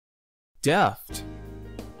Deft.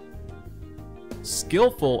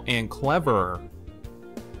 Skillful and clever.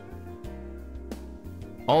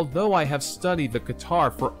 Although I have studied the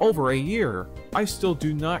guitar for over a year, I still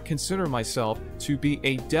do not consider myself to be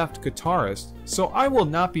a deft guitarist, so I will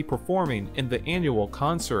not be performing in the annual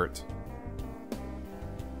concert.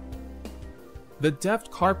 The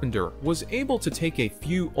deft carpenter was able to take a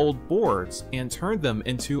few old boards and turn them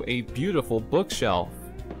into a beautiful bookshelf.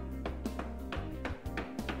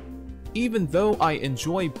 Even though I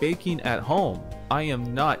enjoy baking at home, I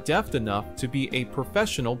am not deft enough to be a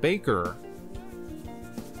professional baker.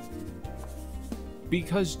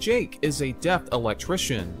 Because Jake is a deft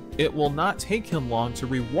electrician, it will not take him long to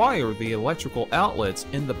rewire the electrical outlets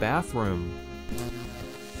in the bathroom.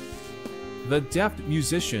 The deft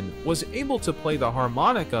musician was able to play the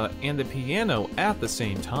harmonica and the piano at the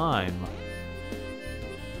same time.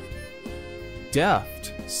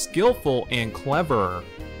 Deft, skillful and clever.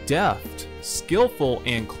 Deft, skillful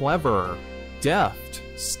and clever. Deft,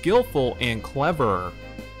 skillful and clever.